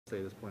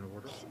Say this point of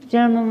order.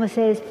 Gentleman will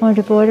say his point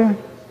of order.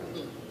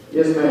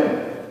 Yes,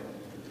 ma'am.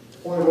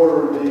 Point of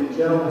order. The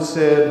gentleman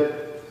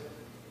said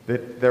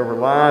that there were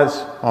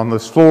lies on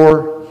this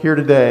floor here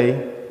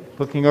today,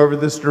 looking over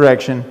this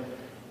direction.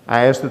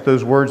 I ask that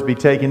those words be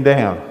taken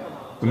down.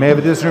 We may have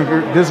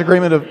a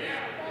disagreement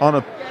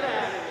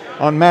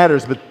on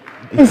matters, but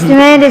Mr.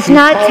 Rand, it's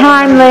not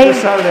timely.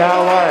 This side of the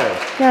aisle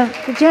liars. No,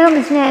 the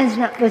gentleman's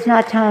name was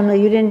not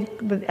timely. You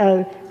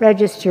didn't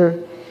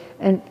register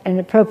an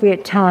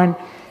appropriate time.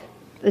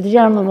 The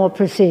gentleman will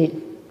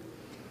proceed.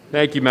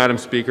 Thank you, Madam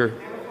Speaker.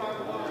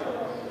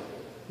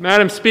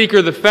 Madam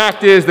Speaker, the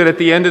fact is that at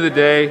the end of the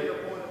day...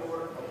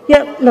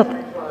 Yeah, look,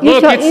 you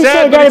it's say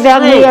sad, that about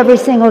true. me every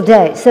single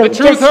day. So The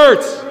truth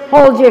hurts.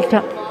 Hold your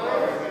tongue.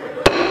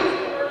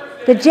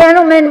 The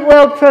gentleman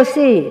will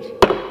proceed.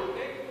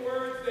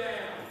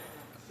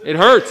 It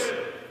hurts.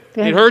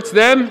 Okay. It hurts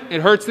them.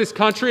 It hurts this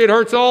country. It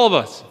hurts all of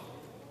us.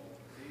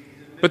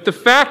 But the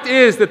fact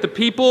is that the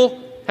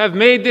people have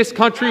made this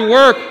country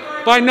work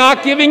by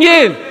not giving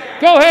in.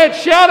 Go ahead,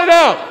 shout it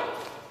out.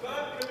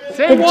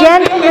 Say The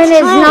gentleman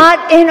is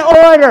not in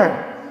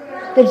order.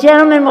 The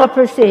gentleman will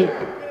proceed.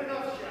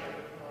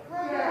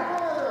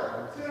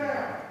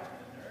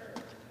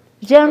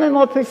 The gentleman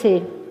will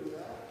proceed.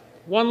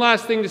 One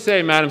last thing to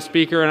say, Madam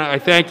Speaker, and I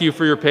thank you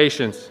for your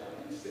patience.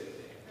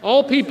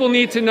 All people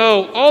need to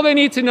know, all they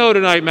need to know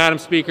tonight, Madam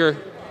Speaker,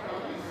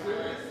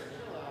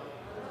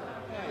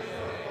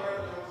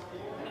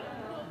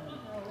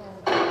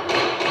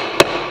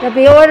 There'll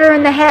be order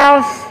in the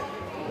House.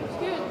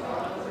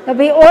 There'll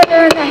be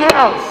order in the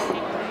House.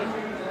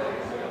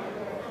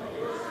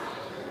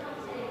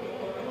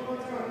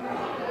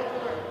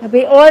 There'll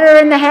be order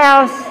in the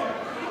House.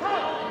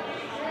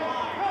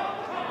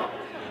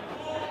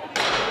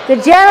 The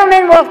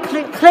gentleman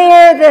will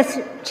clear this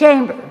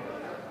chamber.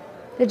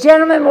 The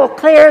gentleman will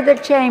clear the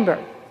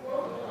chamber.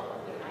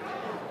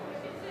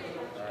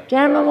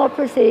 Gentleman will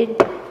proceed.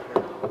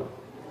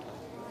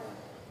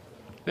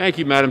 Thank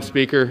you, Madam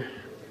Speaker.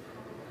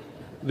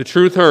 The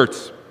truth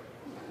hurts.